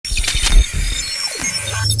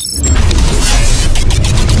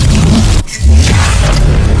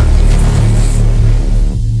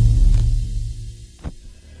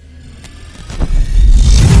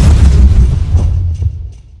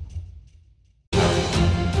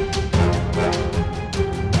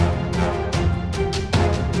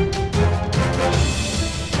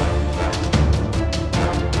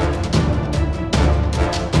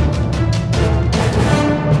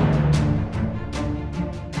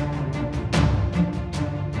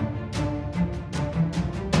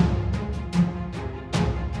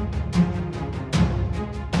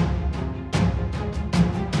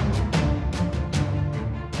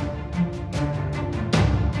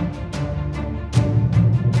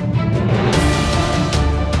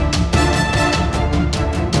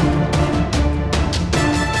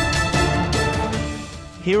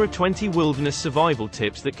Here are 20 wilderness survival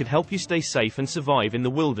tips that could help you stay safe and survive in the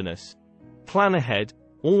wilderness. Plan ahead,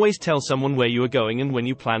 always tell someone where you are going and when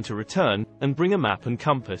you plan to return, and bring a map and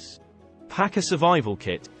compass. Pack a survival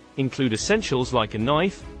kit. Include essentials like a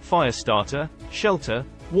knife, fire starter, shelter,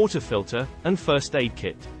 water filter, and first aid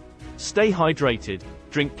kit. Stay hydrated.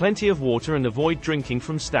 Drink plenty of water and avoid drinking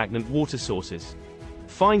from stagnant water sources.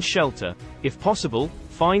 Find shelter. If possible,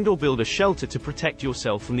 find or build a shelter to protect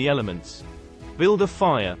yourself from the elements. Build a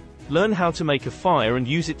fire. Learn how to make a fire and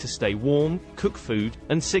use it to stay warm, cook food,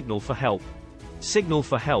 and signal for help. Signal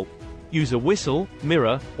for help. Use a whistle,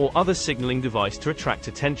 mirror, or other signaling device to attract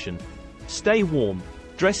attention. Stay warm.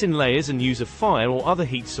 Dress in layers and use a fire or other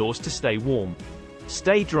heat source to stay warm.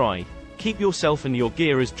 Stay dry. Keep yourself and your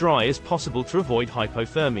gear as dry as possible to avoid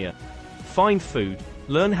hypothermia. Find food.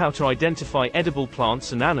 Learn how to identify edible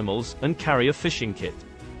plants and animals, and carry a fishing kit.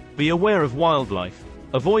 Be aware of wildlife.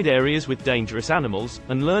 Avoid areas with dangerous animals,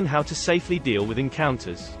 and learn how to safely deal with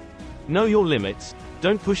encounters. Know your limits.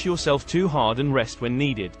 Don't push yourself too hard and rest when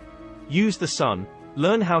needed. Use the sun.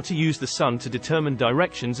 Learn how to use the sun to determine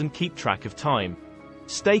directions and keep track of time.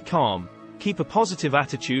 Stay calm. Keep a positive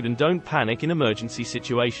attitude and don't panic in emergency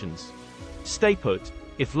situations. Stay put.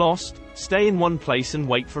 If lost, stay in one place and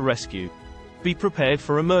wait for rescue. Be prepared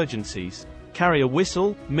for emergencies. Carry a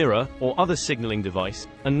whistle, mirror, or other signaling device,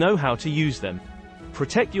 and know how to use them.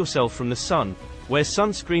 Protect yourself from the sun. Wear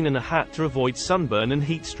sunscreen and a hat to avoid sunburn and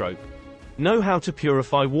heat stroke. Know how to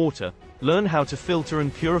purify water. Learn how to filter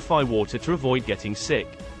and purify water to avoid getting sick.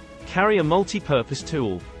 Carry a multi-purpose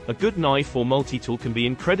tool. A good knife or multi-tool can be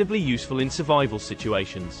incredibly useful in survival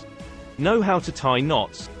situations. Know how to tie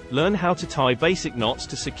knots. Learn how to tie basic knots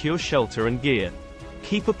to secure shelter and gear.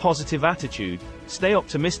 Keep a positive attitude. Stay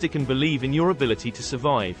optimistic and believe in your ability to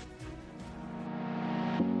survive.